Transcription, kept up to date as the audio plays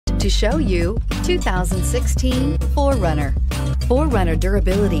to show you 2016 4Runner. 4Runner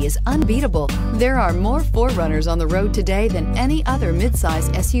durability is unbeatable. There are more 4Runners on the road today than any other midsize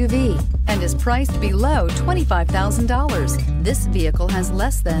SUV and is priced below $25,000. This vehicle has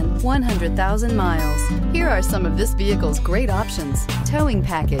less than 100,000 miles. Here are some of this vehicle's great options: towing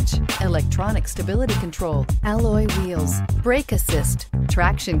package, electronic stability control, alloy wheels, brake assist,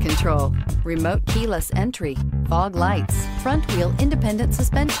 traction control, remote keyless entry, fog lights, front wheel independent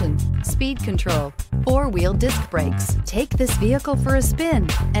suspension, speed control, four-wheel disc brakes. Take this vehicle for a spin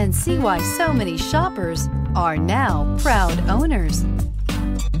and see why so many shoppers are now proud owners.